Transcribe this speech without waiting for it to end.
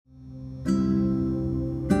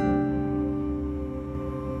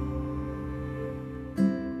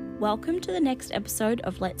Welcome to the next episode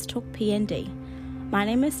of Let's Talk PND. My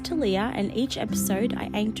name is Talia, and each episode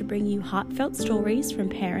I aim to bring you heartfelt stories from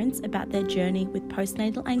parents about their journey with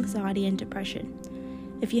postnatal anxiety and depression.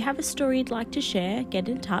 If you have a story you'd like to share, get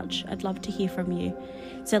in touch. I'd love to hear from you.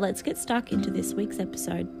 So let's get stuck into this week's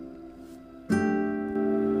episode.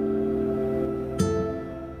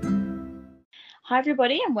 Hi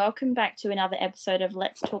everybody, and welcome back to another episode of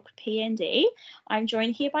Let's Talk PND. I'm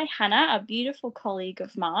joined here by Hannah, a beautiful colleague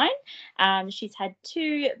of mine. She's had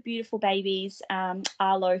two beautiful babies,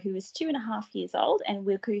 Arlo, who is 2.5 years old, and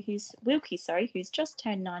Wilkie, who's just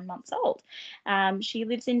turned 9 months old. She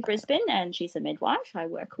lives in Brisbane and she's a midwife. I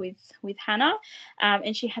work with Hannah,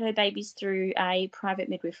 and she had her babies through a private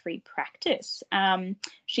midwifery practice.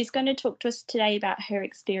 She's going to talk to us today about her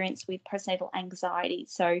experience with postnatal anxiety.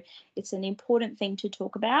 So it's an important thing to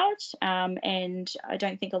talk about, and I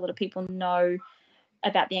don't think a lot of people know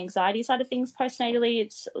about the anxiety side of things postnatally.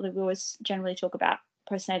 We always generally talk about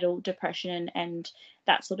postnatal depression and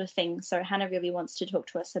that sort of thing. So Hannah really wants to talk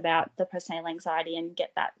to us about the postnatal anxiety and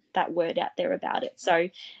get that word out there about it. So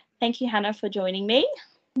thank you, Hannah, for joining me.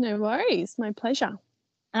 No worries, my pleasure.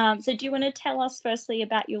 So do you want to tell us firstly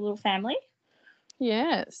about your little family?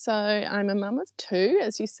 Yeah, so I'm a mum of two,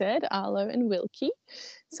 as you said, Arlo and Wilkie.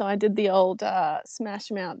 So I did the old smash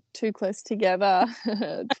them out too close together,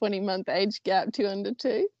 20-month age gap, 2 under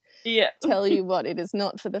 2. Yeah. Tell you what, it is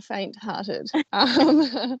not for the faint-hearted.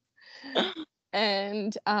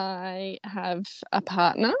 And I have a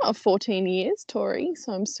partner of 14 years, Tori,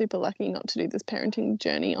 so I'm super lucky not to do this parenting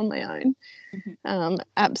journey on my own. Mm-hmm.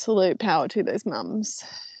 Absolute power to those mums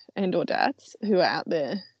and or dads who are out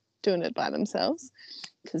there doing it by themselves,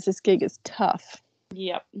 because this gig is tough.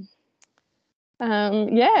 Yep.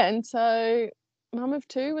 Yeah, and so mum of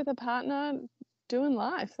two with a partner doing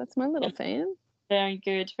life. That's my little fan. Very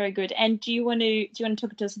good, very good. And do you want to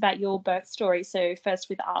talk to us about your birth story? So first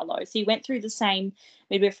with Arlo. So you went through the same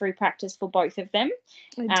midwifery practice for both of them.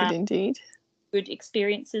 I did indeed. Good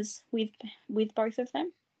experiences with both of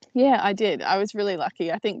them? Yeah, I did. I was really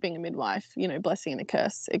lucky. I think being a midwife, blessing and a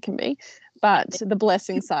curse it can be. But the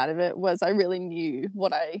blessing side of it was I really knew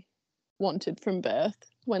what I wanted from birth.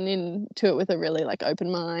 Went into it with a really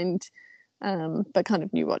open mind, but kind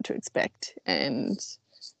of knew what to expect. And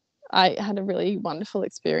I had a really wonderful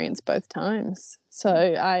experience both times. So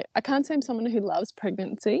I can't say I'm someone who loves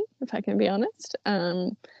pregnancy, if I can be honest.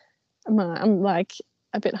 I'm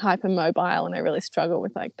a bit hypermobile, and I really struggle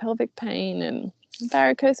with pelvic pain and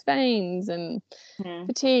varicose veins and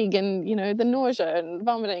fatigue and the nausea and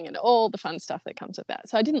vomiting and all the fun stuff that comes with that.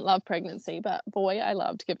 So I didn't love pregnancy, but boy, I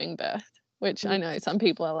loved giving birth, which I know some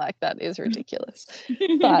people are like, that is ridiculous.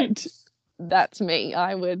 But that's me.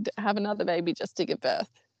 I would have another baby just to give birth.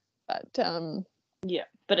 But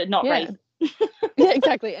but not raise. Yeah,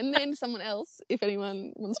 exactly. And then someone else, if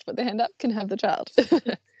anyone wants to put their hand up, can have the child.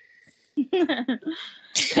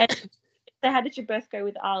 So how did your birth go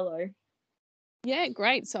with Arlo? Yeah,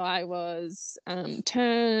 great. So I was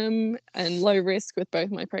term and low risk with both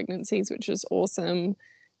my pregnancies, which was awesome,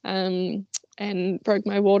 and broke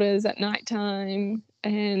my waters at nighttime,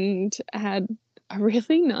 and had a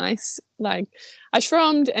really nice, I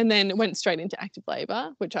schrammed and then went straight into active labour,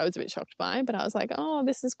 which I was a bit shocked by, but I was like, oh,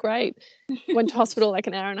 this is great. Went to hospital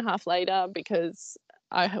an hour and a half later because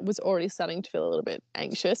I was already starting to feel a little bit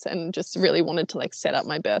anxious and just really wanted to set up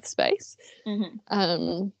my birth space.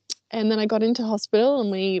 Mm-hmm. And then I got into hospital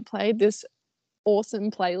and we played this awesome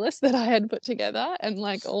playlist that I had put together and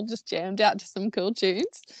all just jammed out to some cool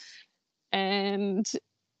tunes. And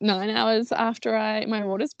 9 hours after my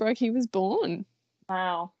waters broke, he was born.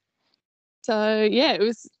 Wow. So yeah, it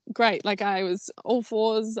was great. I was all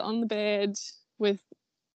fours on the bed with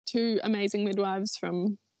two amazing midwives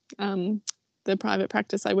from the private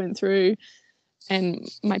practice I went through, and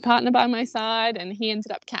my partner by my side, and he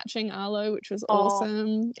ended up catching Arlo, which was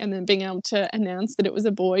awesome, and then being able to announce that it was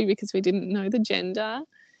a boy because we didn't know the gender.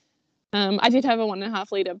 I did have a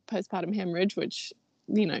 1.5 litre postpartum hemorrhage, which,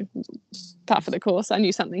 part of the course. I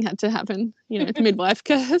knew something had to happen, the midwife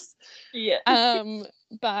curse. Yeah.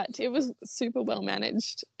 But it was super well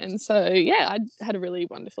managed. And so, yeah, I had a really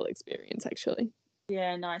wonderful experience, actually.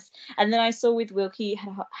 Yeah, nice. And then I saw with Wilkie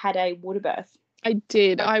had a water birth. I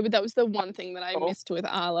did. That was the one thing that I missed with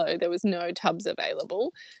Arlo. There was no tubs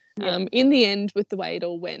available. Yeah. In the end, with the way it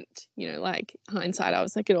all went, hindsight, I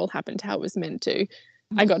was like, it all happened how it was meant to.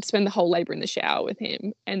 Mm-hmm. I got to spend the whole labour in the shower with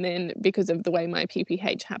him. And then because of the way my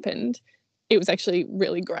PPH happened, it was actually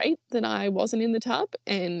really great that I wasn't in the tub.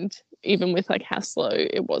 And even with how slow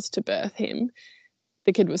it was to birth him,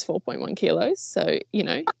 the kid was 4.1 kilos. So, you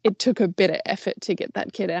know, it took a bit of effort to get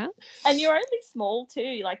that kid out. And you're only small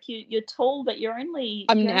too. Like you're tall, but you're only...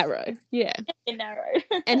 I'm narrow. Yeah. You're narrow.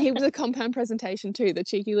 And he was a compound presentation too, the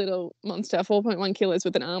cheeky little monster, 4.1 kilos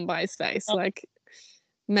with an arm by his face. Oh. Like,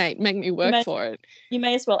 mate, make me work for it. You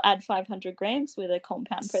may as well add 500 grams with a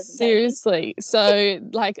compound presentation. Seriously. So,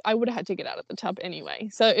 like, I would have had to get out of the tub anyway.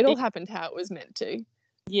 So it all happened how it was meant to.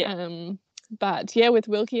 Yeah. But yeah, with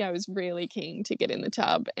Wilkie, I was really keen to get in the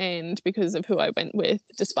tub, and because of who I went with,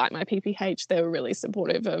 despite my PPH, they were really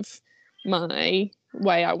supportive of my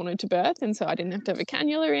way I wanted to birth, and so I didn't have to have a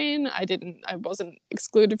cannula in. I wasn't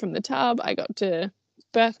excluded from the tub. I got to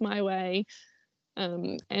birth my way,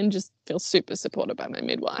 and just feel super supported by my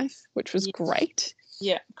midwife, which was great.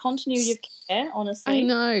 Yeah, continuity of care, honestly. I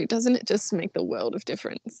know, doesn't it just make the world of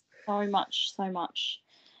difference? So much.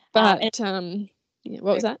 But yeah,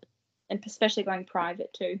 what was that? And especially going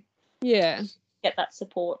private too. Yeah. Get that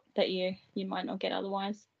support that you might not get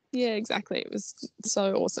otherwise. Yeah, exactly. It was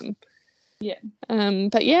so awesome. Yeah.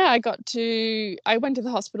 But yeah, I went to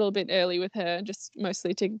the hospital a bit early with her, just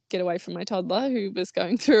mostly to get away from my toddler who was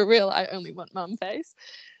going through a real I only want mum phase.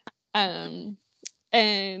 And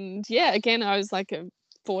yeah, again, I was like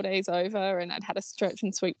 4 days over, and I'd had a stretch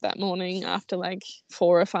and sweep that morning after like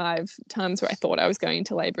 4 or 5 times where I thought I was going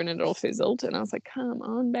into labor and it all fizzled, and I was like, come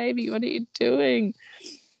on baby, what are you doing?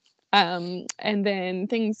 And then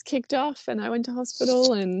things kicked off and I went to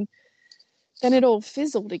hospital, and then it all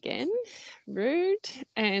fizzled again. Rude.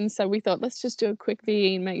 And so we thought, let's just do a quick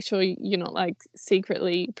VE and make sure you're not like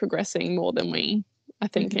secretly progressing more than we are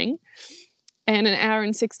thinking. And an hour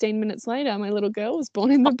and 16 minutes later, my little girl was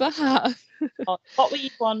born in the bath. What were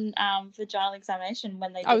you on vaginal examination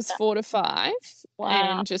when they did I was that? 4 to 5.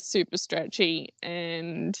 Wow. And just super stretchy.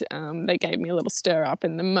 And they gave me a little stir up.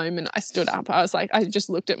 And the moment I stood up, I was like, I just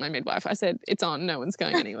looked at my midwife. I said, it's on, no one's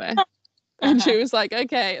going anywhere. And she was like,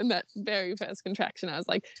 okay. And that very first contraction, I was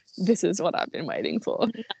like, this is what I've been waiting for.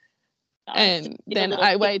 And then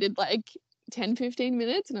I waited like 10, 15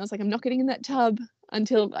 minutes, and I was like, I'm not getting in that tub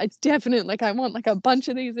until it's definite. Like, I want like a bunch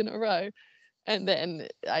of these in a row. And then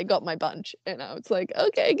I got my bunch, and I was like,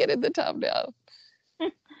 okay, get in the tub now.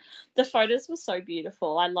 The photos were so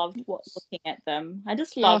beautiful. I loved looking at them. I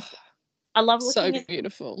just love. I love looking at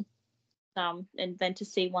beautiful. And then to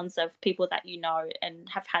see ones of people that you know and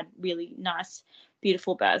have had really nice,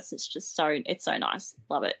 beautiful births. It's so nice.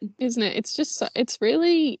 Love it. Isn't it? It's just it's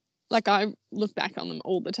really, like, I look back on them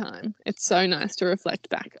all the time. It's so nice to reflect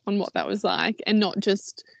back on what that was like, and not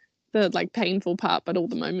just the like painful part, but all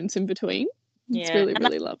the moments in between. It's really,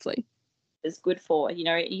 really lovely. It's good for,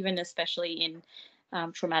 even especially in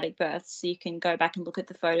traumatic births, you can go back and look at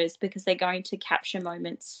the photos because they're going to capture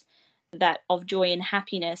moments that of joy and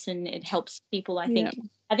happiness, and it helps people. I think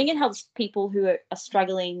it helps people who are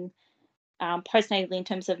struggling postnatally in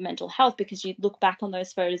terms of mental health, because you look back on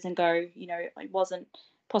those photos and go, it wasn't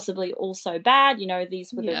possibly all so bad.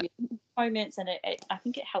 These were the moments, and I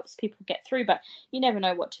think it helps people get through. But you never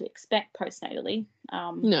know what to expect postnatally.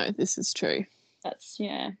 No, this is true. That's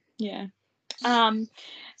yeah.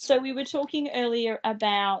 So we were talking earlier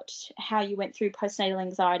about how you went through postnatal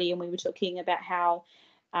anxiety, and we were talking about how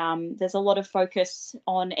there's a lot of focus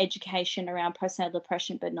on education around postnatal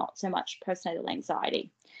depression, but not so much postnatal anxiety.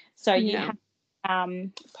 So you have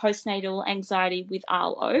postnatal anxiety with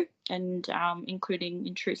Arlo, and including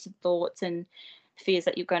intrusive thoughts and fears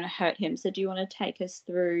that you're going to hurt him. So do you want to take us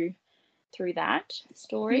through that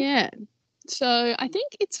story? Yeah. So I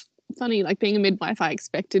think it's funny, like being a midwife, I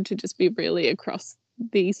expected to just be really across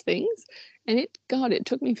these things, and it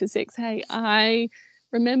took me for 6. Hey, I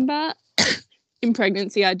remember in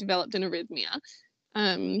pregnancy I developed an arrhythmia,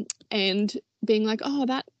 and being like, oh,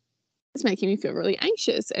 that is making me feel really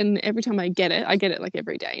anxious. And every time I get it like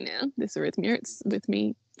every day now, this arrhythmia, it's with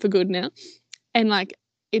me for good now, and like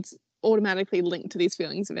it's automatically linked to these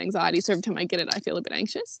feelings of anxiety. So every time I get it, I feel a bit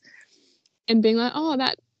anxious, and being like, oh,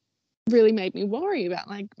 that really made me worry about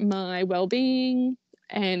like my well-being,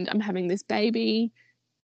 and I'm having this baby,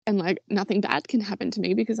 and like nothing bad can happen to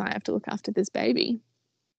me because I have to look after this baby.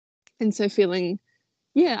 And so feeling,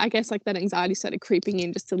 I guess like that anxiety started creeping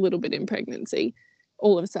in just a little bit in pregnancy,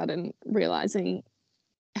 all of a sudden realizing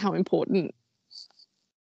how important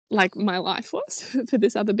like my life was for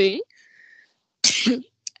this other being.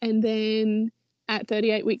 And then at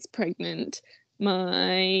 38 weeks pregnant,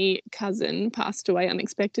 my cousin passed away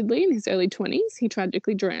unexpectedly in his early 20s. He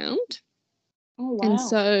tragically drowned. Oh, wow. And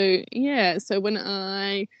so when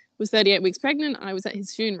I was 38 weeks pregnant, I was at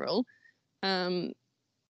his funeral,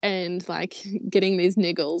 and like getting these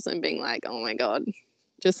niggles and being like, oh my God,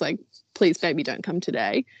 just like, please baby, don't come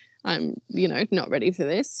today. I'm, not ready for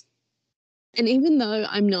this. And even though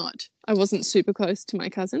I wasn't super close to my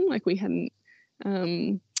cousin, like we hadn't,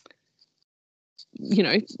 been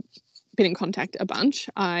in contact a bunch,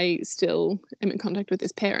 I still am in contact with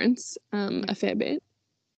his parents a fair bit.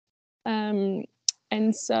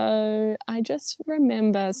 And so I just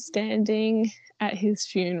remember standing at his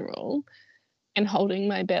funeral and holding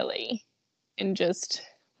my belly and just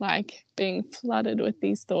like being flooded with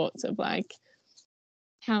these thoughts of like,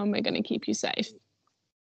 how am I going to keep you safe?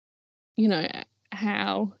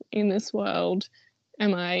 How in this world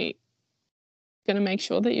am I going to make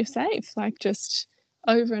sure that you're safe? Like just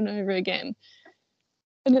over and over again.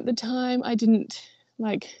 And at the time I didn't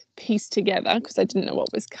like piece together, because I didn't know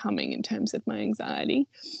what was coming in terms of my anxiety,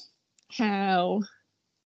 how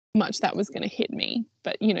much that was going to hit me.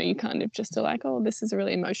 But you kind of just are like, oh, this is a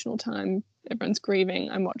really emotional time, everyone's grieving,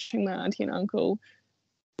 I'm watching my auntie and uncle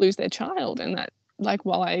lose their child, and that, like,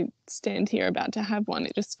 while I stand here about to have one,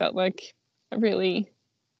 it just felt like a really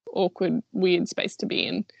awkward, weird space to be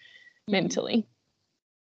in mentally.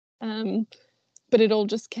 But it all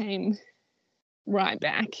just came right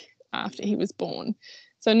back after he was born.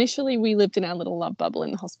 So initially we lived in our little love bubble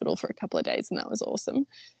in the hospital for a couple of days, and that was awesome.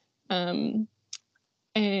 And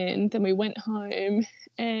then we went home,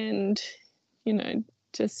 and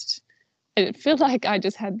just, I feel like I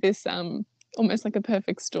just had this almost like a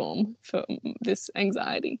perfect storm for this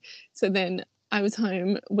anxiety. So then I was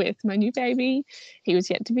home with my new baby. He was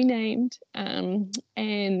yet to be named.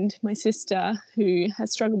 And my sister, who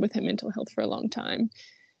has struggled with her mental health for a long time,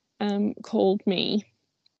 called me,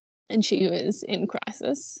 and she was in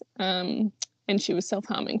crisis, and she was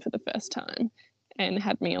self-harming for the first time, and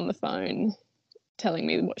had me on the phone telling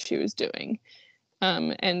me what she was doing,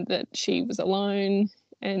 and that she was alone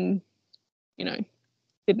and,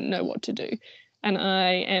 didn't know what to do. And I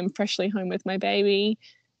am freshly home with my baby,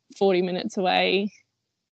 40 minutes away,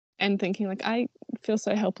 and thinking like, I feel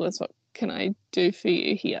so helpless. What can I do for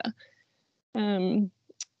you here? And,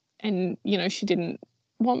 she didn't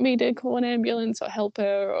want me to call an ambulance or help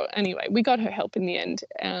her, or anyway, we got her help in the end.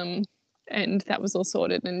 And that was all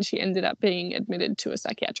sorted, and she ended up being admitted to a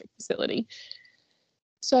psychiatric facility.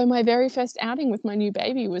 So my very first outing with my new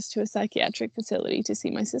baby was to a psychiatric facility to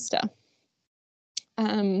see my sister,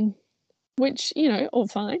 which, all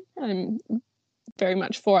fine. I'm very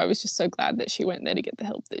much for. I was just so glad that she went there to get the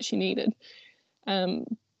help that she needed.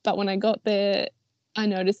 But when I got there, I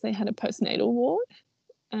noticed they had a postnatal ward.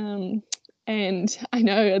 And I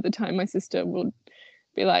know at the time my sister would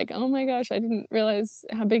be like, oh my gosh, I didn't realize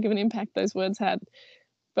how big of an impact those words had.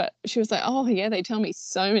 But she was like, oh yeah, they tell me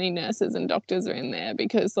so many nurses and doctors are in there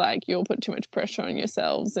because like you'll put too much pressure on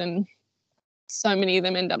yourselves, and so many of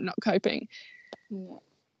them end up not coping. Yeah.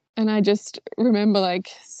 And I just remember like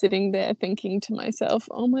sitting there thinking to myself,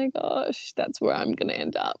 oh my gosh, that's where I'm going to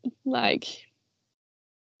end up. Like,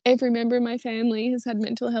 every member of my family has had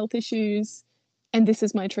mental health issues, and this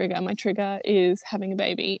is my trigger. My trigger is having a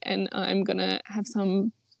baby, and I'm going to have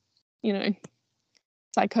some,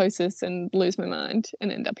 psychosis and lose my mind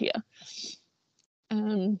and end up here.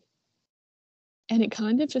 And it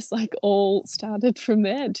kind of just like all started from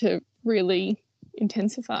there to really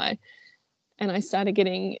intensify. And I started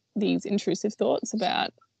getting these intrusive thoughts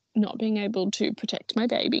about not being able to protect my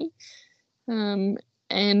baby. And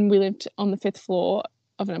we lived on the 5th floor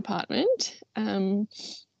of an apartment. And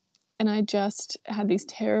I just had these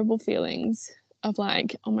terrible feelings of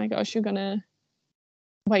like, oh my gosh, you're going to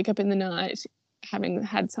wake up in the night having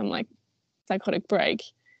had some like psychotic break,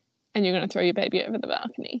 and you're going to throw your baby over the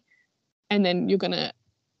balcony. And then you're going to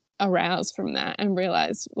arouse from that and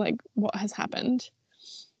realize like what has happened.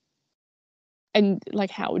 And like,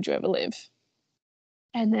 how would you ever live?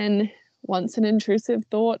 And then once an intrusive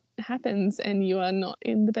thought happens and you are not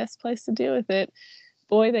in the best place to deal with it,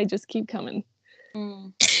 boy, they just keep coming.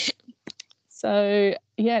 So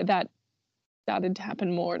yeah, that started to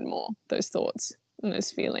happen more and more, those thoughts and those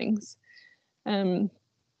feelings. And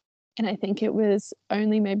I think it was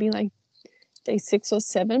only maybe like day 6 or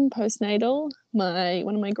 7 postnatal,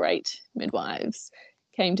 one of my great midwives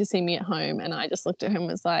came to see me at home, and I just looked at him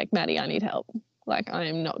and was like, Maddie, I need help. Like, I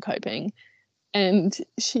am not coping. And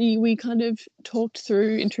we kind of talked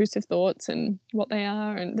through intrusive thoughts and what they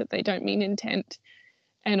are, and that they don't mean intent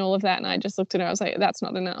and all of that. And I just looked at her, I was like, that's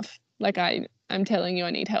not enough. Like, I'm telling you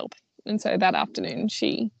I need help. And so that afternoon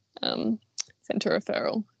she sent a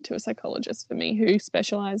referral to a psychologist for me who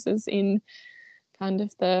specialises in kind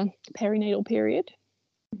of the perinatal period.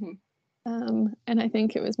 Mm-hmm. And I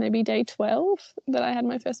think it was maybe day 12 that I had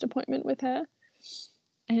my first appointment with her.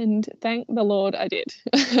 And thank the Lord I did.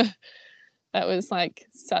 That was like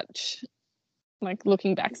such like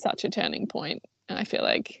looking back, such a turning point. And I feel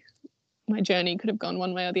like my journey could have gone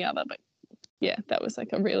one way or the other. But yeah, that was like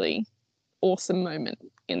a really awesome moment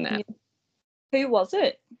in that. Who was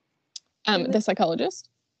it? The psychologist.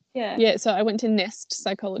 Yeah. Yeah, so I went to Nest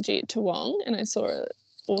Psychology at Toowong and I saw an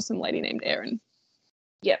awesome lady named Erin.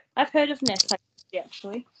 Yep, I've heard of Nest Psychology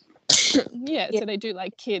actually. Yeah, so they do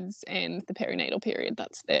like kids and the perinatal period.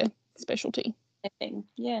 That's their specialty.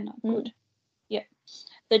 Yeah, no, good. Yeah.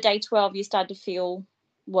 The day 12 you started to feel,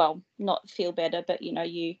 well, not feel better, but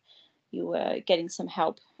you were getting some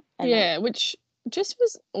help. And which just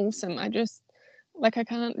was awesome. I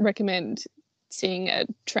can't recommend seeing a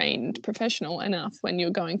trained professional enough when you're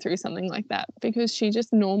going through something like that, because she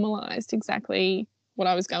just normalized exactly what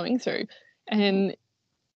I was going through. And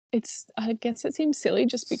I guess it seems silly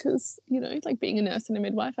just because, like being a nurse and a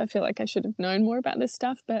midwife, I feel like I should have known more about this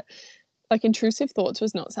stuff, but like intrusive thoughts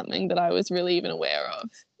was not something that I was really even aware of.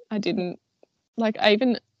 I didn't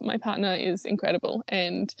my partner is incredible,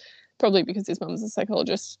 and probably because his mum's a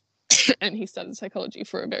psychologist and he studied psychology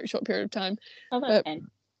for a very short period of time. But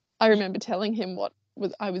I remember telling him what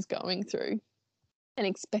I was going through and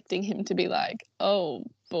expecting him to be like, oh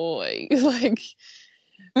boy, like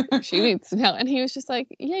she needs some help. And he was just like,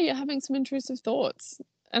 yeah, you're having some intrusive thoughts.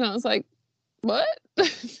 And I was like, what?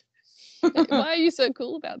 Why are you so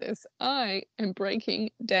cool about this? I am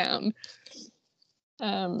breaking down.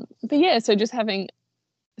 But yeah, so just having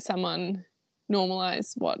someone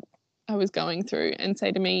normalize what I was going through and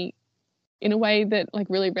say to me in a way that like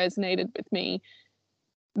really resonated with me,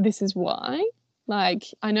 this is why. Like,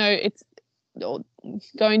 I know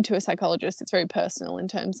going to a psychologist, it's very personal in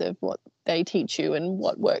terms of what they teach you and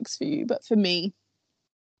what works for you. But for me,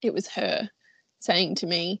 it was her saying to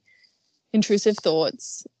me, intrusive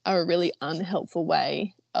thoughts are a really unhelpful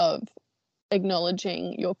way of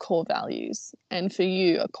acknowledging your core values. And for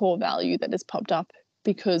you, a core value that has popped up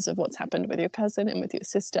because of what's happened with your cousin and with your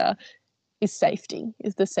sister is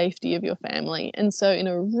the safety of your family. And so in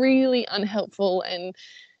a really unhelpful and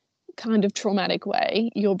kind of traumatic way,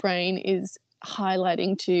 your brain is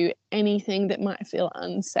highlighting to anything that might feel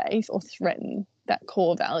unsafe or threaten that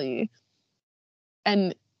core value.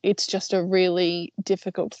 And it's just a really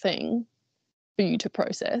difficult thing for you to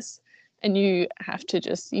process. And you have to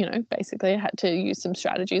just, basically I had to use some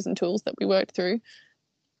strategies and tools that we worked through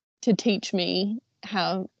to teach me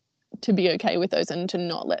how to be okay with those and to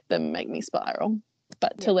not let them make me spiral,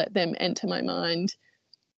 but to let them enter my mind,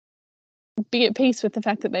 be at peace with the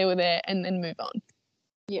fact that they were there, and then move on.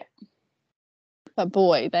 Yeah. But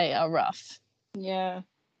boy, they are rough. Yeah.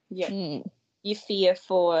 Yeah. You fear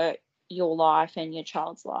for your life and your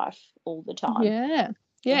child's life all the time. Yeah,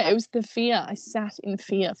 it was the fear. I sat in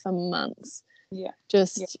fear for months. Yeah.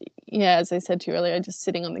 As I said to you earlier, just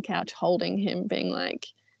sitting on the couch holding him, being like,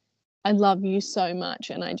 I love you so much,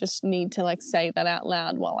 and I just need to like say that out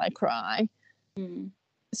loud while I cry,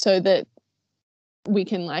 so that we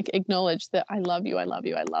can like acknowledge that I love you, I love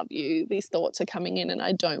you, I love you. These thoughts are coming in and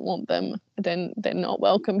I don't want them. Then they're not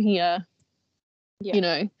welcome here.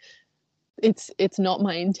 Yeah. It's not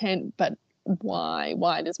my intent, but why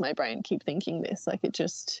does my brain keep thinking this? Like it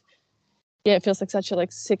just, it feels like such a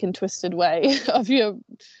like sick and twisted way for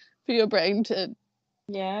your brain to,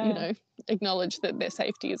 acknowledge that their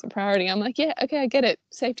safety is a priority. I'm like, yeah, okay, I get it.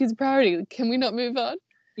 Safety is a priority. Can we not move on?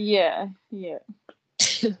 Yeah.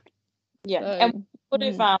 So, and what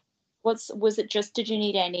if was it just, did you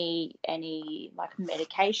need any like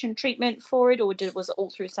medication treatment for it, or was it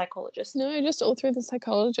all through psychologist? No, just all through the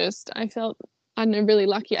psychologist. I felt, I don't know, really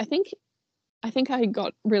lucky. I think I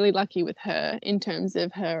got really lucky with her in terms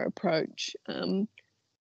of her approach.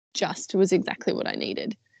 Just was exactly what I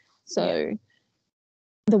needed. So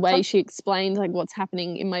the way she explained like what's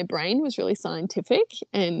happening in my brain was really scientific,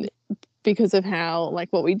 and because of how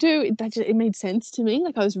like what we do, it made sense to me.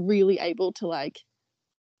 Like I was really able to like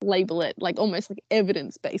label it, like almost like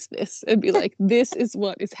evidence-based this, and be like, this is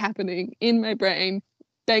what is happening in my brain.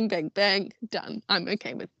 Bang, bang, bang, done. I'm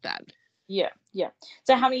okay with that. Yeah.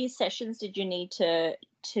 So how many sessions did you need to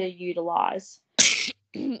utilize?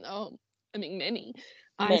 Oh, I mean, many.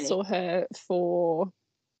 I saw her for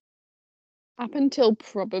up until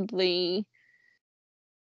probably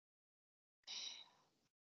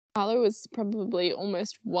Carla was probably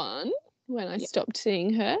almost 1 when I stopped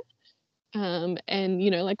seeing her. And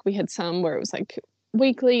like we had some where it was like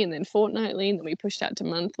weekly and then fortnightly, and then we pushed out to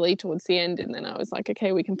monthly towards the end, and then I was like,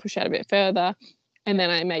 okay, we can push out a bit further. And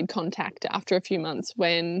then I made contact after a few months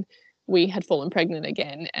when we had fallen pregnant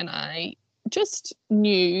again, and I just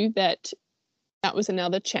knew that was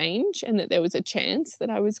another change, and that there was a chance that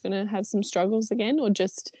I was going to have some struggles again, or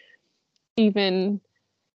just even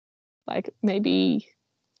like maybe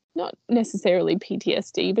not necessarily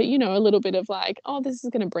PTSD, but, you know, a little bit of like, oh, this is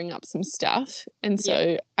going to bring up some stuff. And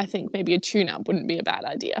so I think maybe a tune-up wouldn't be a bad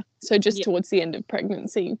idea. So just towards the end of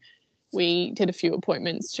pregnancy, we did a few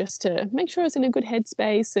appointments just to make sure I was in a good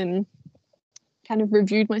headspace and kind of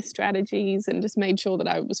reviewed my strategies and just made sure that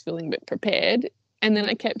I was feeling a bit prepared. And then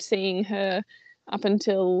I kept seeing her up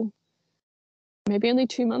until maybe only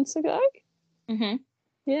 2 months ago. Mm-hmm.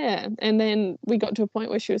 Yeah. And then we got to a point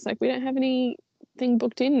where she was like, we don't have anything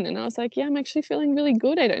booked in. And I was like, yeah, I'm actually feeling really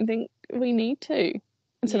good. I don't think we need to.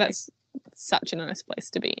 And so that's such a nice place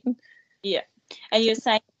to be in. Yeah. And you were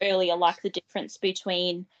saying earlier, like the difference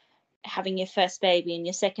between having your first baby and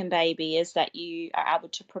your second baby is that you are able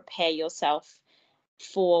to prepare yourself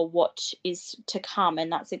for what is to come.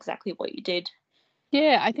 And that's exactly what you did.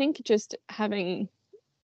 Yeah, I think just having,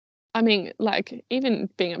 I mean, like even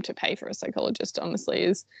being able to pay for a psychologist, honestly,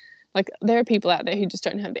 is like there are people out there who just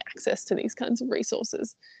don't have the access to these kinds of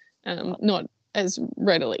resources, not as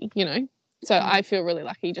readily, you know. So I feel really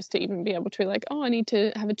lucky just to even be able to like, oh, I need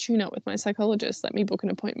to have a tune-up with my psychologist. Let me book an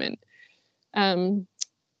appointment.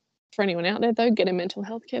 For anyone out there, though, get a mental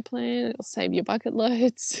health care plan. It'll save you bucket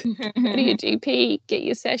loads. Go to your GP, get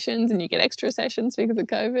your sessions, and you get extra sessions because of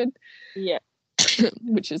COVID. Yeah.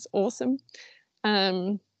 Which is awesome.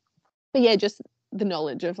 But yeah, just the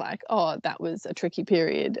knowledge of like, oh, that was a tricky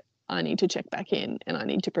period. I need to check back in and I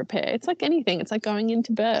need to prepare. It's like anything. It's like going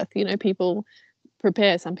into birth. You know, people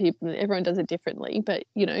prepare. Some people, everyone does it differently. But,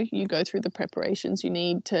 you know, you go through the preparations you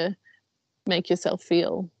need to make yourself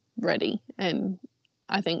feel ready. And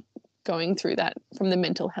I think going through that from the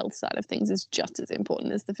mental health side of things is just as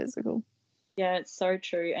important as the physical. Yeah, it's so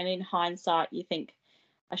true. And in hindsight, you think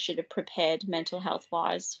I should have prepared mental health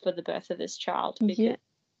wise for the birth of this child because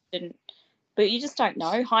didn't. But you just don't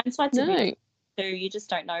know. Hindsight's a beautiful thing. You just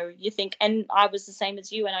don't know. You think, and I was the same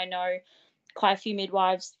as you, and I know quite a few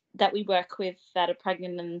midwives that we work with that are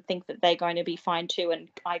pregnant and think that they're going to be fine too. And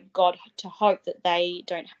I got to hope that they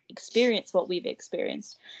don't experience what we've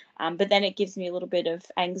experienced. But then it gives me a little bit of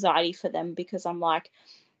anxiety for them because I'm like,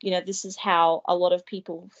 you know, this is how a lot of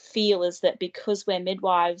people feel, is that because we're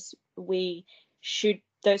midwives, we should,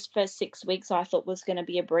 those first 6 weeks I thought was going to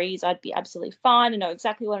be a breeze. I'd be absolutely fine and know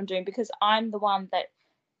exactly what I'm doing because I'm the one that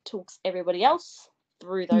talks everybody else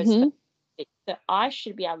through those first weeks. So I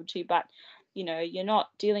should be able to, but you know, you're not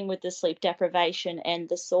dealing with the sleep deprivation and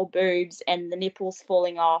the sore boobs and the nipples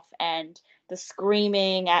falling off and the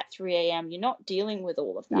screaming at 3 a.m. You're not dealing with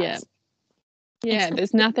all of that. Yeah. Yeah,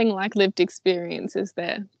 there's nothing like lived experience, is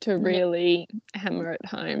there, to really hammer it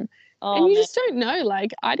home. And you just don't know.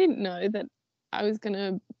 Like, I didn't know that I was going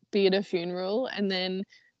to be at a funeral and then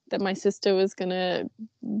that my sister was going to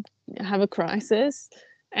have a crisis.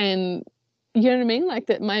 And you know what I mean? Like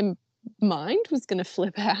that my mind was going to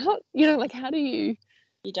flip out. You know, like how do you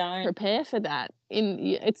don't prepare for that?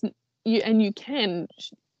 You can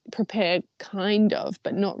prepare kind of,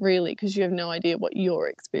 but not really, because you have no idea what your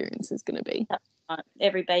experience is going to be.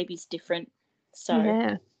 Every baby's different.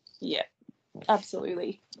 So yeah,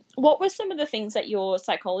 absolutely. What were some of the things that your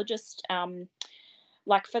psychologist,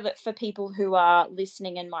 like for people who are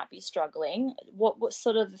listening and might be struggling, what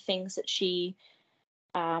sort of the things that she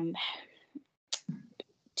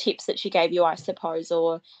tips that she gave you, I suppose,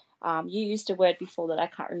 or you used a word before that I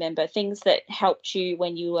can't remember, things that helped you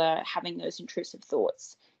when you were having those intrusive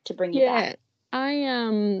thoughts to bring you back?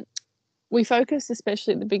 We focused,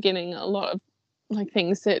 especially at the beginning, a lot of like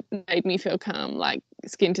things that made me feel calm, like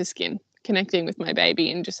skin to skin, connecting with my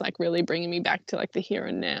baby and just like really bringing me back to like the here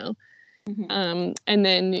and now. And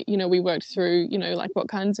then, you know, we worked through, you know, like what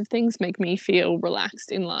kinds of things make me feel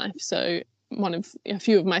relaxed in life. So a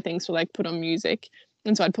few of my things were like put on music.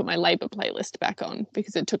 And so I'd put my Labour playlist back on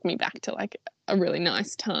because it took me back to like a really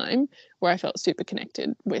nice time where I felt super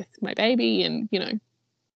connected with my baby and, you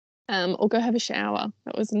know, or go have a shower.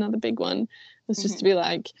 That was another big one. It was just to be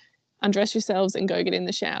like, undress yourselves and go get in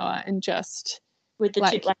the shower and just with the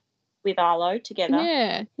like with Arlo together.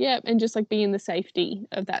 Yeah, and just like be in the safety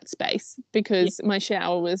of that space because my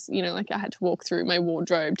shower was, you know, like I had to walk through my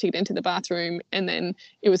wardrobe to get into the bathroom and then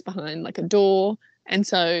it was behind like a door, and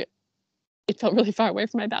so it felt really far away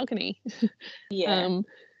from my balcony.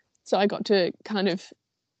 So I got to kind of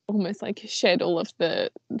almost like shed all of the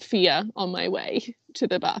fear on my way to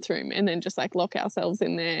the bathroom and then just like lock ourselves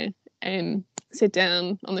in there and sit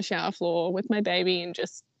down on the shower floor with my baby and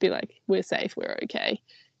just be like, we're safe, we're okay.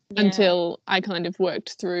 Until I kind of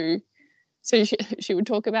worked through. So she would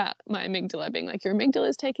talk about my amygdala being like, your amygdala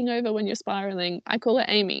is taking over when you're spiraling. I call her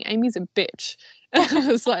Amy. Amy's a bitch. And I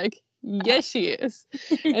was like, yes, she is.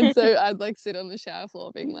 And so I'd like sit on the shower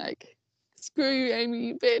floor being like, screw you, Amy,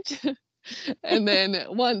 you bitch. And then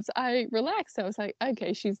once I relaxed, I was like,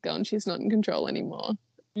 okay, she's gone. She's not in control anymore.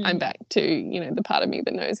 I'm back to, the part of me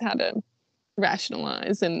that knows how to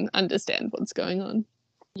rationalize and understand what's going on.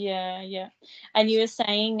 Yeah, yeah. And you were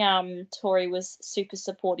saying Tori was super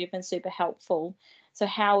supportive and super helpful. So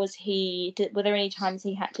how was he? Were there any times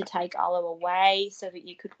he had to take Arlo away so that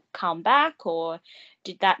you could come back, or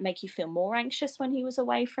did that make you feel more anxious when he was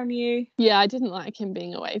away from you? Yeah, I didn't like him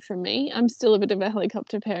being away from me. I'm still a bit of a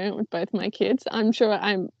helicopter parent with both my kids. I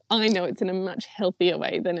know it's in a much healthier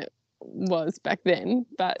way than it was back then,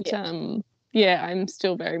 but yeah, I'm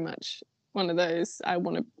still very much one of those, I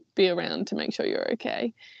want to be around to make sure you're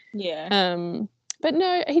okay. Yeah. But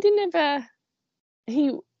no, he didn't ever.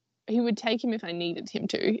 He would take him if I needed him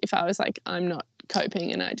to. If I was like, I'm not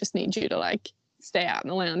coping and I just need you to like stay out in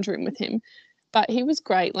the lounge room with him. But he was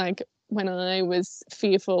great. Like when I was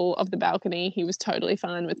fearful of the balcony, he was totally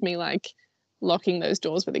fine with me like locking those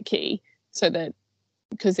doors with a key, so that,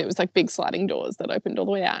 because it was like big sliding doors that opened all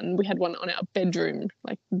the way out, and we had one on our bedroom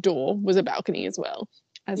like door was a balcony as well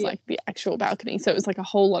as like the actual balcony, so it was like a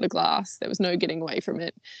whole lot of glass. There was no getting away from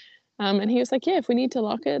it. And he was like, yeah, if we need to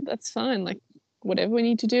lock it, that's fine, like whatever we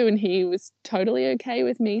need to do. And he was totally okay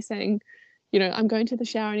with me saying, I'm going to the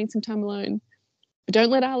shower, I need some time alone,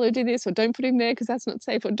 don't let Arlo do this, or don't put him there because that's not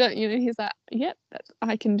safe, or don't, he's like, yep,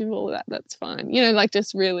 I can do all of that, that's fine, like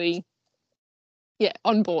just really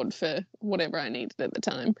on board for whatever I needed at the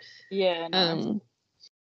time. Yeah, nice.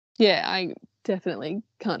 I definitely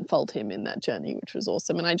can't fault him in that journey, which was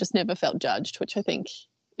awesome. And I just never felt judged, which I think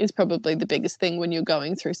is probably the biggest thing when you're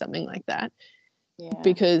going through something like that. Yeah.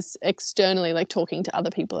 Because externally, like talking to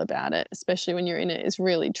other people about it, especially when you're in it, is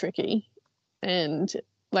really tricky. And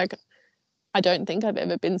like, I don't think I've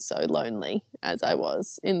ever been so lonely as I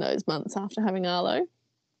was in those months after having Arlo.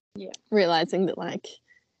 Yeah. Realizing that like,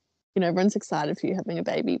 everyone's excited for you having a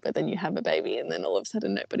baby, but then you have a baby and then all of a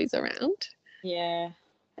sudden nobody's around. Yeah.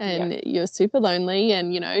 And you're super lonely.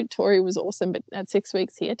 And, Tori was awesome, but at 6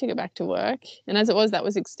 weeks he had to go back to work. And as it was, that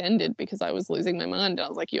was extended because I was losing my mind. I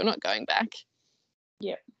was like, you're not going back.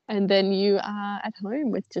 Yeah. And then you are at home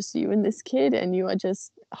with just you and this kid, and you are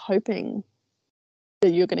just hoping that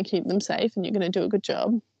you're going to keep them safe and you're going to do a good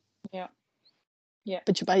job. Yeah. Yeah.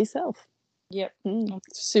 But you're by yourself. Yep.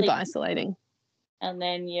 It's super isolating. And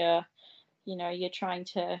then you're trying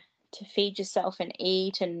to feed yourself and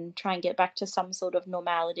eat and try and get back to some sort of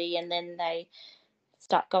normality, and then they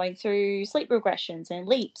start going through sleep regressions and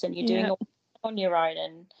leaps, and you're doing all on your own.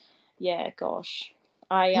 And gosh,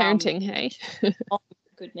 parenting, hey. Oh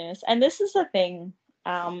my goodness. And this is the thing,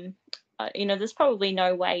 there's probably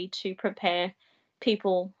no way to prepare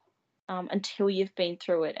people until you've been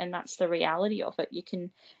through it, and that's the reality of it. You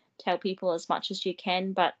can tell people as much as you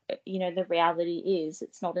can, but the reality is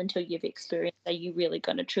it's not until you've experienced that you really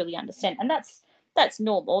going to truly understand, and that's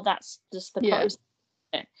normal. That's just the process.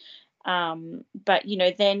 But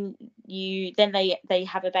then they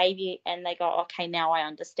have a baby and they go, okay, now I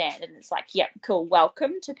understand, and it's like, yeah, cool,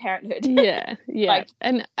 welcome to parenthood. Like,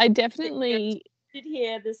 and I definitely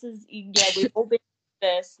here, this is we've all been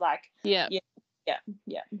this, like yeah.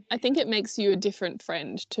 I think it makes you a different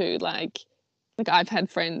friend too. Like I've had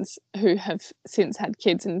friends who have since had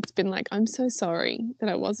kids, and it's been like, I'm so sorry that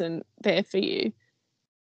I wasn't there for you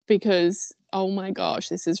because, oh my gosh,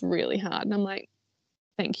 this is really hard. And I'm like,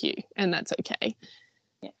 thank you. And that's okay.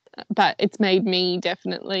 Yeah. But it's made me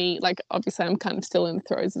definitely, like, obviously I'm kind of still in the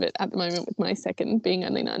throes of it at the moment with my second being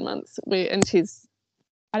only 9 months.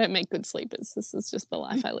 I don't make good sleepers. This is just the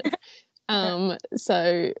life I live.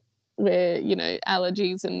 So we're,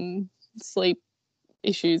 allergies and sleep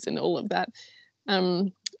issues and all of that.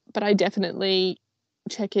 But I definitely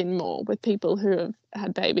check in more with people who have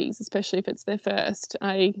had babies, especially if it's their first.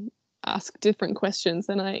 I ask different questions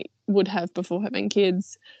than I would have before having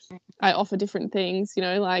kids. I offer different things,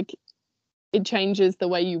 like it changes the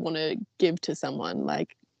way you want to give to someone.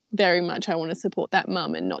 Like very much I want to support that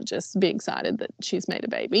mum and not just be excited that she's made a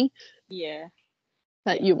baby. Yeah.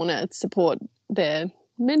 That you want to support their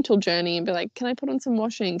mental journey and be like, can I put on some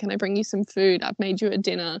washing? Can I bring you some food? I've made you a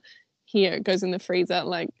dinner. Here, it goes in the freezer.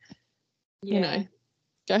 Like, go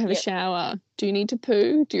have a shower. Do you need to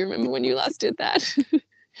poo? Do you remember when you last did that?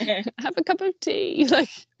 Have a cup of tea. Like,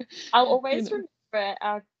 I'll always remember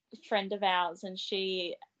a friend of ours, and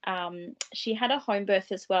she had a home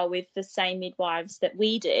birth as well with the same midwives that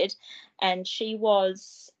we did, and she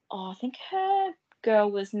was, I think her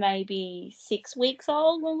girl was maybe 6 weeks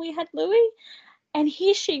old when we had Louis. And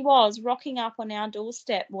here she was rocking up on our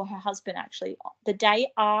doorstep, well, her husband actually, the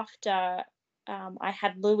day after I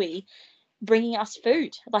had Louis, bringing us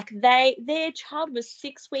food. Like their child was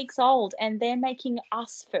 6 weeks old and they're making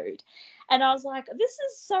us food. And I was like, this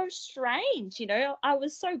is so strange. I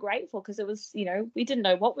was so grateful because it was, we didn't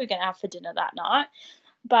know what we were going to have for dinner that night.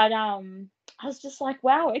 But I was just like,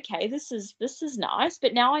 wow, okay, this is nice.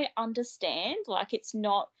 But now I understand, like, it's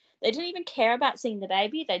not, they didn't even care about seeing the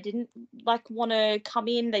baby. They didn't like want to come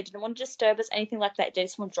in. They didn't want to disturb us, anything like that. They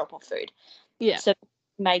just want to drop off food. Yeah. So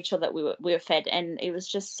made sure that we were fed, and it was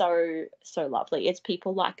just so lovely. It's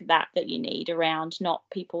people like that you need around, not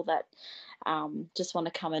people that just want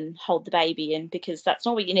to come and hold the baby, and because that's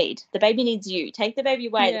not what you need. The baby needs you. Take the baby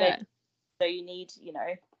away. Yeah. So you need,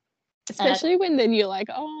 especially when then you're like,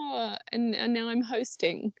 oh, and now I'm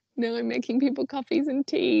hosting. Now I'm making people coffees and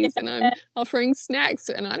teas, and I'm offering snacks,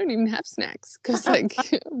 and I don't even have snacks because, like,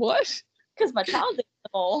 what? Because my child eats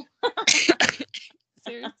them all.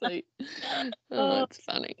 Seriously. Oh, that's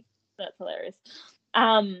funny. That's hilarious.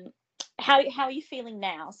 How are you feeling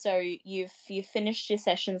now? So you've finished your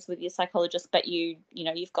sessions with your psychologist, but you've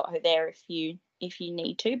got her there if you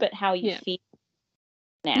need to. But how are you feeling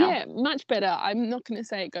now? Yeah, much better. I'm not going to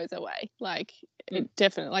say it goes away. Like, it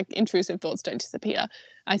definitely, like, intrusive thoughts don't disappear.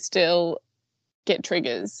 I still get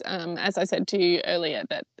triggers. As I said to you earlier,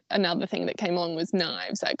 that another thing that came along was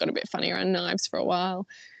knives. I got a bit funny around knives for a while,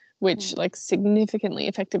 which like significantly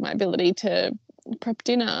affected my ability to prep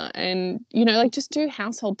dinner and, like, just do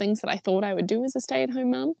household things that I thought I would do as a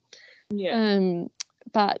stay-at-home mum. Yeah.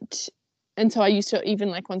 And so I used to, even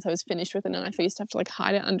like once I was finished with a knife, I used to have to like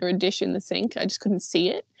hide it under a dish in the sink. I just couldn't see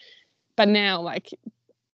it. But now, like,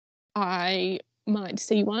 I might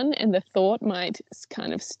see one and the thought might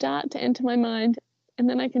kind of start to enter my mind, and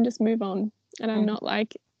then I can just move on. And I'm not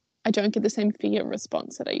like, I don't get the same fear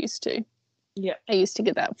response that I used to. Yeah. I used to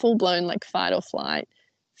get that full-blown like fight or flight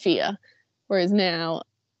fear, whereas now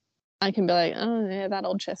I can be like, oh yeah, that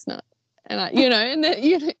old chestnut, and and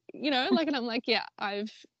then like, and I'm like, yeah,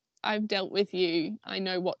 I've dealt with you. I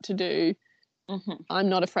know what to do. I'm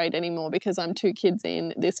not afraid anymore because I'm 2 kids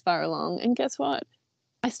in, this far along, and guess what?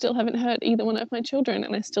 I still haven't hurt either one of my children,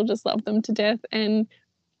 and I still just love them to death, and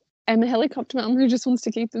I'm a helicopter mum who just wants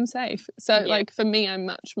to keep them safe. So like, for me, I'm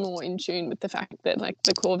much more in tune with the fact that, like,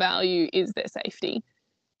 the core value is their safety.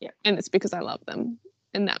 Yeah. And it's because I love them,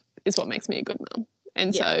 and that is what makes me a good mum.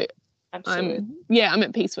 And so absolutely. I'm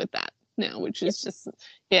at peace with that now, which is just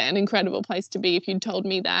an incredible place to be. If you'd told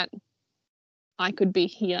me that I could be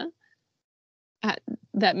here at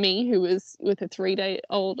that me who was with a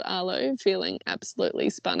 3-day-old Arlo feeling absolutely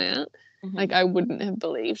spun out, like, I wouldn't have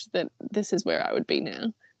believed that this is where I would be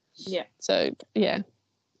now. Yeah. So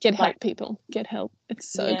get help, people. Get help.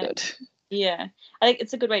 It's so good. Yeah, I think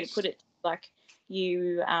it's a good way to put it. Like,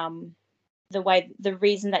 you the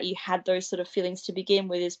reason that you had those sort of feelings to begin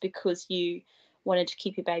with is because you wanted to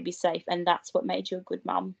keep your baby safe, and that's what made you a good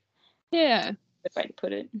mum. Yeah. Good way to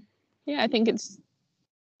put it. Yeah, I think it's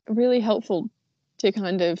really helpful to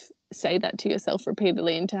kind of say that to yourself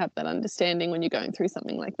repeatedly and to have that understanding when you're going through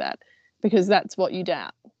something like that, because that's what you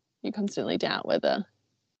doubt. You constantly doubt whether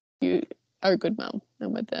you are a good mum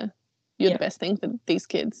and whether you're the best thing for these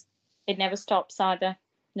kids. It never stops either.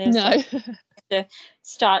 No. To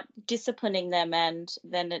start disciplining them, and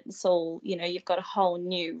then it's all, you've got a whole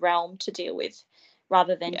new realm to deal with,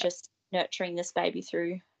 rather than just nurturing this baby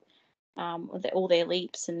through all their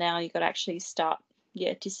leaps, and now you've got to actually start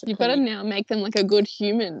disciplining. You've got to now make them like a good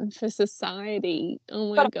human for society.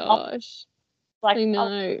 Oh my gosh. Like, I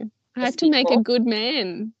know. I have to make a good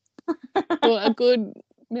man or a good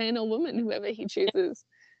man or woman, whoever he chooses,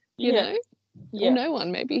 you know? Or no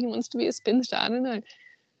one. Maybe he wants to be a spinster. I don't know.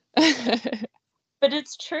 But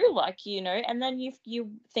it's true, like, and then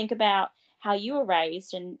you think about how you were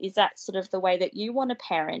raised, and is that sort of the way that you want to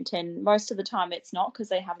parent? And most of the time it's not, because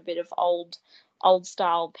they have a bit of old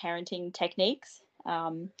style parenting techniques.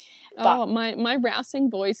 My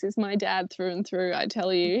rousing voice is my dad through and through, I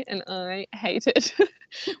tell you, and I hate it.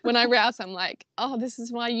 When I rouse, I'm like, oh, this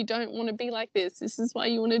is why you don't want to be like this. This is why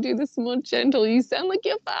you want to do this more gentle. You sound like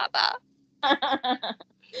your father.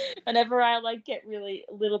 Whenever I get really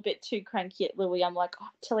a little bit too cranky at Louis, I'm like, oh,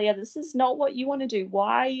 Talia, this is not what you want to do.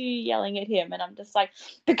 Why are you yelling at him? And I'm just like,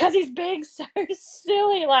 because he's being so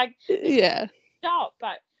silly. Like, stop.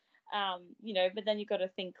 But but then you've got to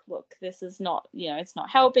think, look, this is not, it's not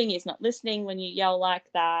helping. He's not listening when you yell like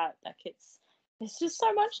that. Like, it's just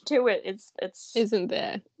so much to it. It's isn't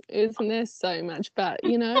there so much? But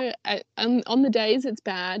on the days it's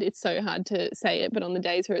bad, it's so hard to say it. But on the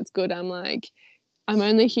days where it's good, I'm like, I'm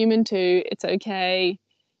only human too. It's okay.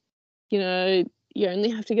 You only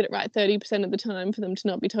have to get it right 30% of the time for them to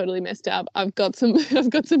not be totally messed up. I've got some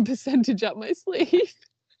percentage up my sleeve.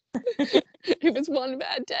 It was one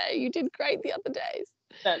bad day. You did great the other days.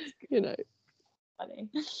 That's You know. funny.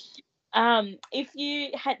 If you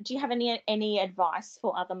had, do you have any advice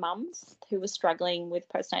for other mums who were struggling with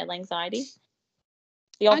postnatal anxiety?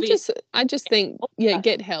 The obvious. I just think,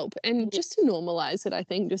 get help, and Yeah. just to normalize it. I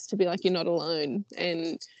think just to be like, you're not alone,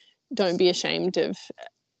 and don't be ashamed of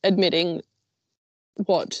admitting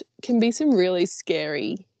what can be some really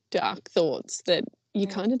scary, dark thoughts that you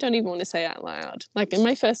kind of don't even want to say out loud. Like in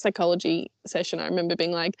my first psychology session, I remember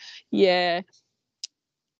being like, yeah,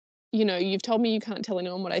 you know, you've told me you can't tell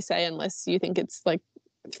anyone what I say unless you think it's like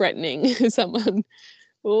threatening someone.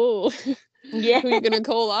 Oh, Yeah. who are you gonna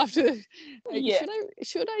call after? Like, Yeah.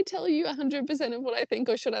 should I tell you 100% of what I think,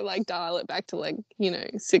 or should I like dial it back to like, you know,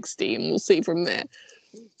 60 and we'll see from there?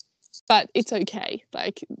 But it's okay.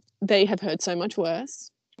 Like, they have heard so much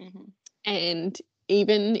worse. Mm-hmm. And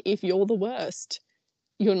even if you're the worst,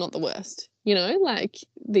 you're not the worst. You know, like,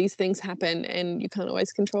 these things happen and you can't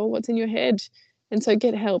always control what's in your head. And so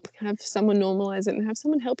get help, have someone normalize it and have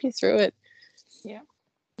someone help you through it. Yeah.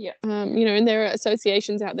 Yeah. You know, and there are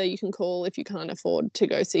associations out there you can call if you can't afford to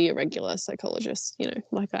go see a regular psychologist, you know,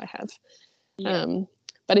 like I have. Yeah.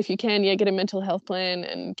 But if you can, get a mental health plan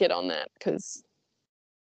and get on that, because,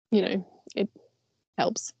 you know, it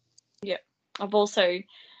helps. Yeah. I've also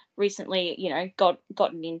recently, you know,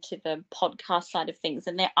 gotten into the podcast side of things,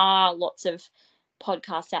 and there are lots of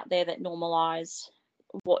podcasts out there that normalize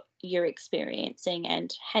what you're experiencing,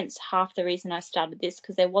 and hence half the reason I started this,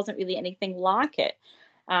 because there wasn't really anything like it.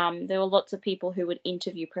 There were lots of people who would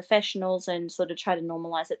interview professionals and sort of try to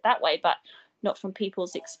normalize it that way, but not from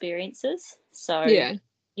people's experiences. So,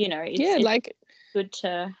 you know, it's like good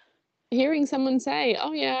to hearing someone say,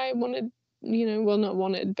 oh yeah, I wanted, you know, well, not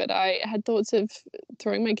wanted, but I had thoughts of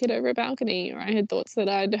throwing my kid over a balcony, or I had thoughts that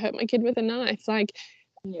I'd hurt my kid with a knife. Like,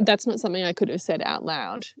 that's not something I could have said out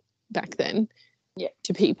loud back then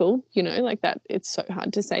to people, you know, like that. It's so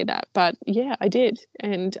hard to say that, but yeah, I did,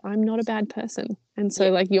 and I'm not a bad person. And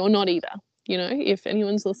so like, you're not either. You know, if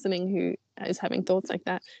anyone's listening who is having thoughts like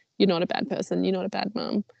that, you're not a bad person, you're not a bad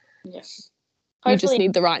mum. Yeah. You just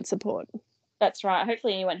need the right support. That's right.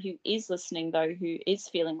 Hopefully anyone who is listening, though, who is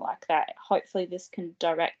feeling like that, hopefully this can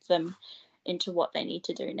direct them into what they need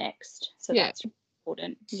to do next. So that's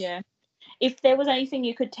important. Yeah. If there was anything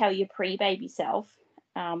you could tell your pre-baby self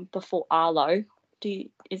before Arlo,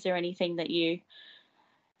 is there anything that you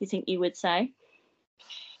think you would say?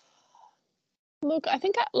 Look, I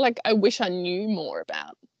think I wish I knew more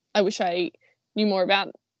about. I wish I knew more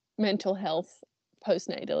about mental health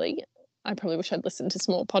postnatally. I probably wish I'd listened to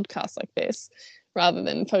some more podcasts like this, rather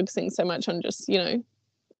than focusing so much on just, you know,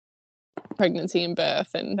 pregnancy and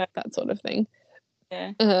birth and that sort of thing.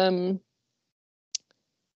 Yeah.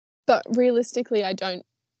 But realistically, I don't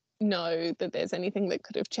know that there's anything that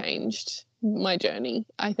could have changed my journey.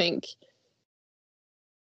 I think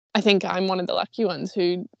I'm one of the lucky ones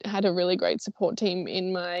who had a really great support team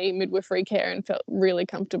in my midwifery care and felt really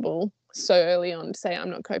comfortable so early on to say,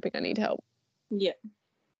 I'm not coping, I need help. Yeah.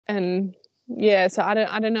 And so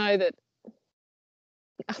I don't know that,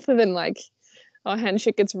 other than like, oh, hand,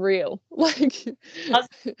 shit gets real. Like,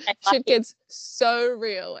 shit gets so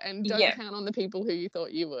real, and don't count on the people who you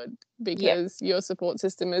thought you would, because your support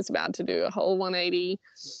system is about to do a whole 180.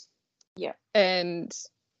 Yeah. And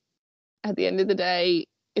at the end of the day,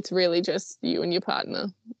 it's really just you and your partner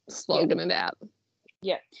slogging it out.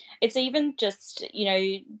 Yeah. It's even just, you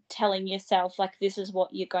know, telling yourself, like, this is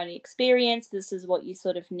what you're going to experience. This is what you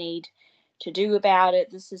sort of need to do about it.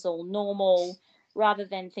 This is all normal, rather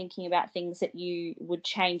than thinking about things that you would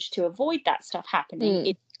change to avoid that stuff happening.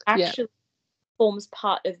 It actually forms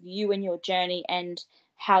part of you and your journey and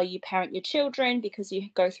how you parent your children, because you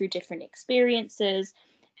go through different experiences,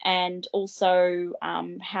 and also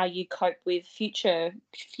how you cope with future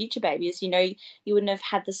babies. You know, you wouldn't have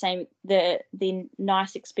had the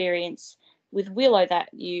nice experience with Wilkie that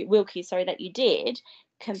you did,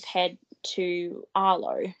 compared to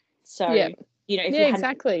Arlo. So you know, if you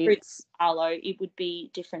hadn't Arlo, it would be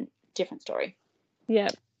different story.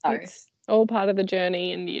 It's all part of the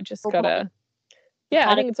journey, and you just gotta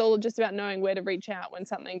I think it's all just about knowing where to reach out when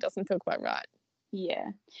something doesn't feel quite right. Yeah.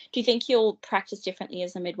 Do you think you'll practice differently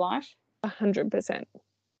as a midwife? 100%.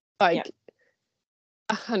 Like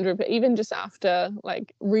 100%. Even just after,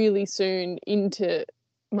 like, really soon into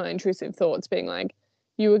my intrusive thoughts, being like,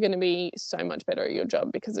 you were going to be so much better at your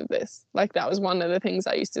job because of this. Like, that was one of the things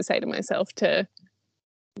I used to say to myself to,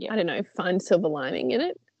 I don't know, find silver lining in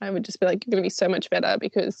it. I would just be like, you're going to be so much better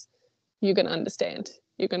because you're going to understand.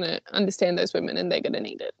 You're going to understand those women, and they're going to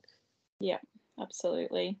need it. Yeah,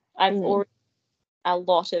 absolutely. I've already a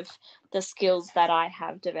lot of the skills that I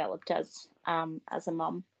have developed as a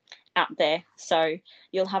mum out there. So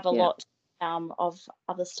you'll have a lot of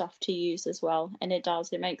other stuff to use as well, and it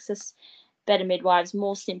makes us better midwives,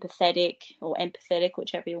 more sympathetic or empathetic,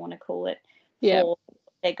 whichever you want to call it, for what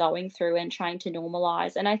they're going through and trying to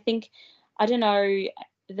normalize. And I think, I don't know,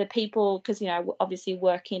 the people, because obviously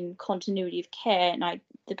work in continuity of care, and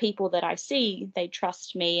the people that I see, they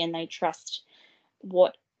trust me and they trust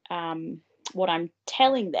what I'm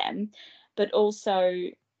telling them, but also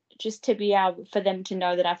just to be able for them to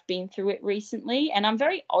know that I've been through it recently. And I'm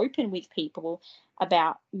very open with people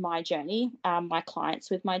about my journey, my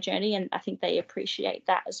clients with my journey, and I think they appreciate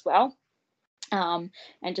that as well. And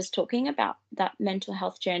just talking about that mental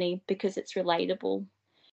health journey because it's relatable.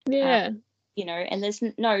 And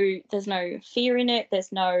there's no fear in it.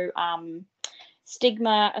 There's no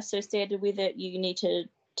stigma associated with it. You need to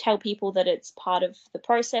tell people that it's part of the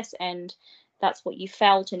process and that's what you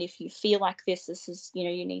felt. And if you feel like this is,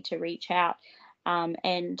 you need to reach out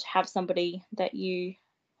and have somebody that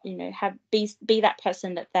have be that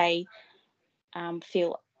person that they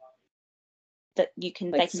feel that you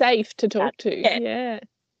can, like, safe to talk to. Yeah.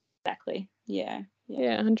 Exactly. Yeah.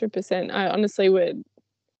 100%. I honestly would,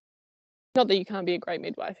 not that you can't be a great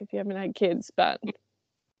midwife if you haven't had kids, but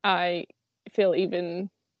I feel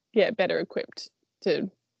even better equipped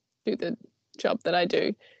to do the job that I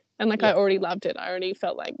do. And I already loved it. I already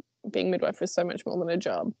felt like being midwife was so much more than a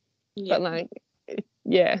job. But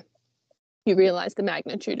you realize the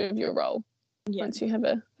magnitude of your role once you have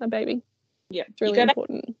a baby. It's really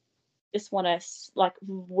important. Just want to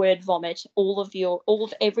word vomit all of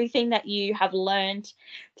everything that you have learned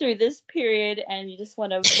through this period, and you just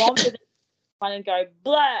want to vomit it and go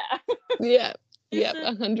blah.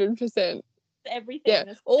 100%.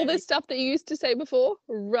 Everything. All this stuff that you used to say before,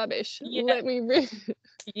 rubbish. Let me read.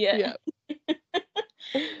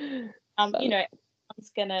 I'm gonna,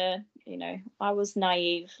 I was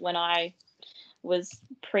naive when I was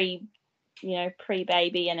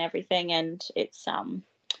pre-baby and everything, and it's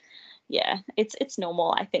it's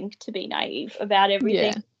normal, I think, to be naive about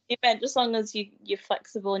everything. Just as long as you're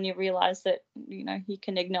flexible and you realize that you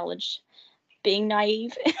can acknowledge being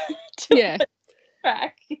naive.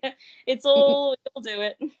 Track. It's all, you'll do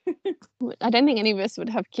it. I don't think any of us would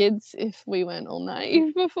have kids if we weren't all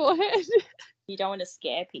naive beforehand. You don't want to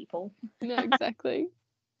scare people. No, exactly.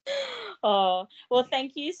 Oh, well,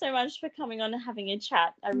 thank you so much for coming on and having a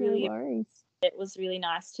chat. It was really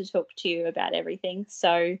nice to talk to you about everything.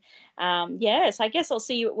 So, so I guess I'll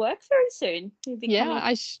see you at work very soon.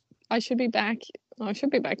 I should be back. I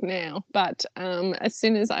should be back now, but as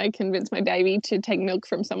soon as I convince my baby to take milk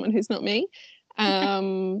from someone who's not me,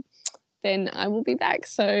 then I will be back.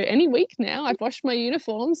 So any week now. I've washed my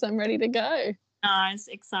uniforms. I'm ready to go. Nice.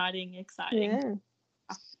 Exciting. Yeah.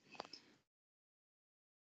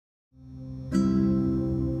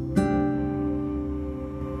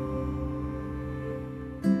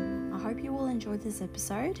 I hope you all enjoyed this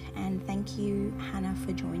episode, and thank you, Hannah,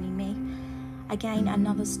 for joining me. Again,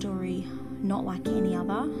 another story not like any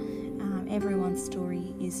other. Everyone's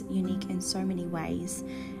story is unique in so many ways,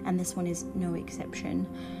 and this one is no exception.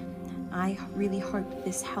 I really hope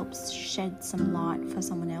this helps shed some light for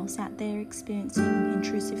someone else out there experiencing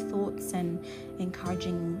intrusive thoughts and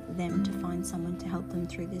encouraging them to find someone to help them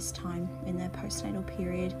through this time in their postnatal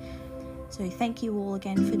period. So thank you all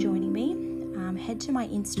again for joining me. Head to my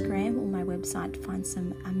Instagram or my website to find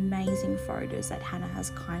some amazing photos that Hannah has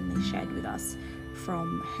kindly shared with us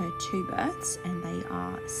from her 2 births, and they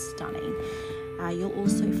are stunning. You'll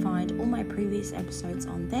also find all my previous episodes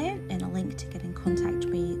on there and a link to get in contact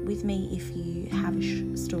with me if you have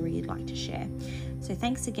a story you'd like to share. So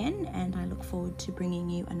thanks again, and I look forward to bringing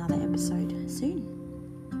you another episode soon.